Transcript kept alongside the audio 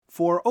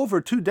For over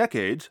 2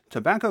 decades,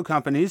 tobacco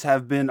companies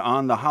have been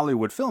on the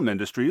Hollywood film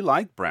industry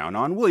like Brown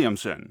on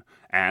Williamson.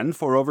 And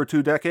for over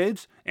 2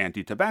 decades,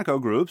 anti-tobacco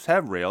groups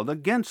have railed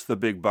against the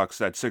big bucks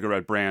that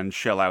cigarette brands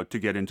shell out to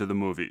get into the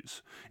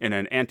movies. In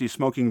an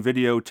anti-smoking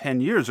video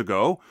 10 years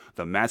ago,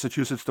 the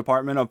Massachusetts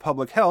Department of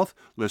Public Health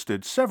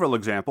listed several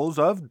examples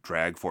of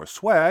drag for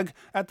swag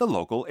at the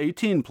local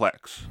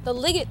 18-plex. The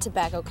Liggett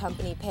Tobacco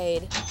Company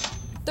paid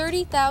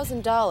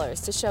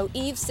 $30,000 to show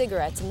Eve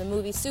cigarettes in the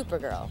movie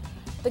Supergirl.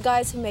 The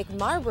guys who make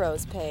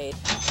Marlboros paid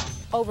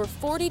over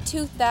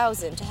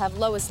 $42,000 to have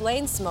Lois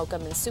Lane smoke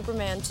them in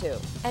Superman 2.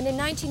 And in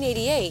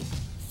 1988,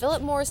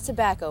 Philip Morris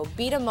Tobacco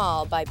beat them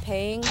all by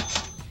paying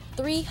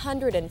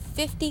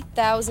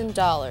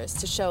 $350,000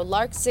 to show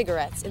Lark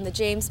cigarettes in the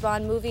James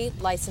Bond movie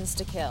License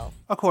to Kill.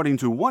 According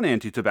to one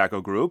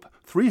anti-tobacco group,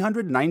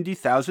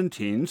 390,000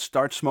 teens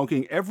start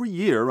smoking every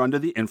year under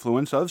the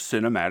influence of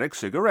cinematic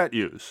cigarette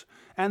use.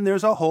 And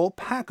there's a whole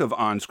pack of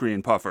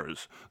on-screen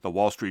puffers. The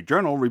Wall Street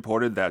Journal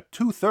reported that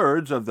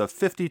 2/3 of the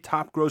 50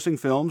 top-grossing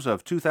films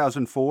of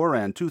 2004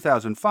 and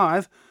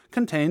 2005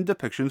 contained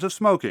depictions of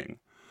smoking.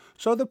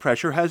 So the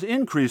pressure has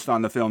increased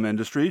on the film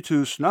industry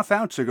to snuff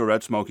out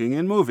cigarette smoking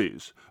in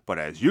movies. But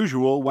as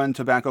usual when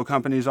tobacco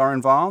companies are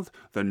involved,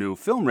 the new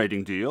film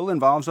rating deal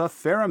involves a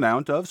fair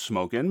amount of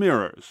smoke and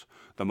mirrors.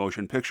 The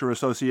Motion Picture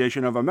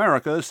Association of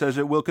America says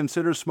it will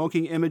consider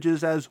smoking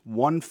images as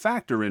one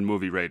factor in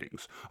movie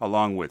ratings,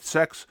 along with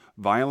sex,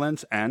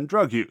 violence, and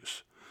drug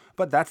use.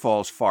 But that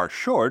falls far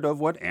short of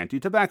what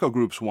anti-tobacco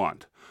groups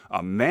want: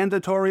 a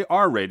mandatory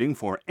R rating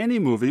for any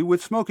movie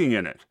with smoking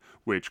in it,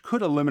 which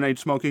could eliminate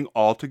smoking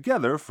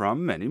altogether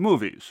from many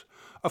movies.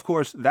 Of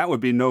course, that would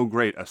be no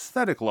great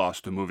aesthetic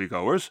loss to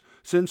moviegoers,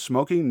 since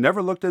smoking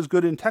never looked as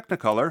good in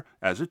Technicolor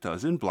as it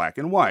does in black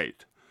and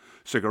white.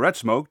 Cigarette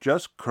smoke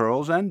just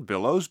curls and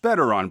billows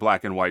better on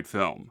black and white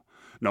film.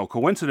 No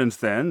coincidence,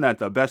 then, that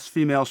the best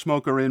female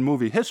smoker in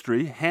movie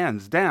history,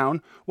 hands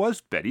down,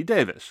 was Bette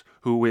Davis,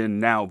 who in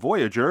Now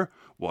Voyager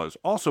was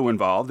also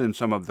involved in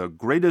some of the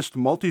greatest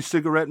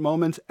multi-cigarette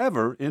moments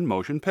ever in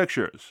motion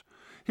pictures.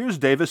 Here's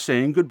Davis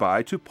saying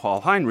goodbye to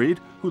Paul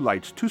Heinried, who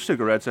lights 2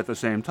 cigarettes at the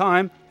same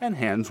time and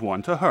hands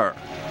one to her.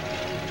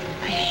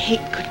 I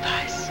hate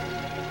goodbyes.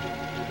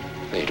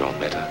 They don't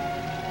matter.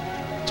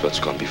 It's what's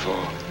gone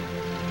before.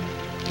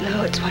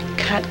 No, it's what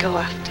can't go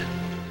after.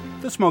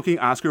 The smoking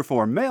Oscar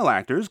for male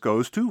actors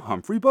goes to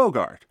Humphrey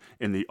Bogart.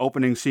 In the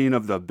opening scene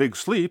of The Big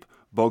Sleep,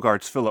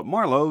 Bogart's Philip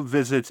Marlowe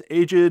visits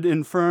aged,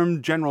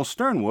 infirm General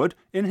Sternwood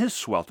in his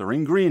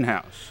sweltering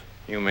greenhouse.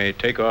 You may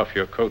take off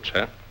your coat,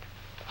 sir.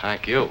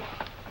 Thank you.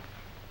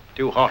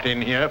 Too hot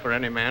in here for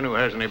any man who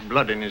has any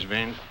blood in his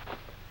veins.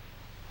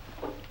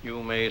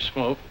 You may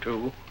smoke,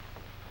 too.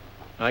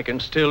 I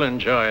can still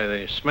enjoy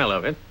the smell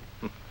of it.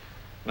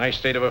 Nice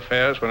state of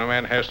affairs when a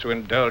man has to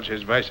indulge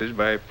his vices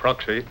by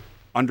proxy.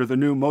 Under the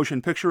new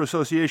Motion Picture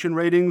Association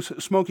ratings,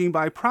 smoking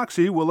by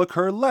proxy will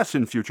occur less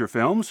in future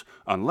films,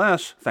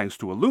 unless, thanks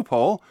to a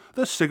loophole,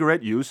 the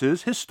cigarette use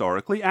is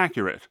historically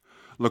accurate.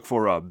 Look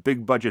for a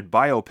big-budget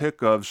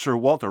biopic of Sir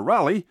Walter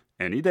Raleigh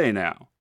any day now.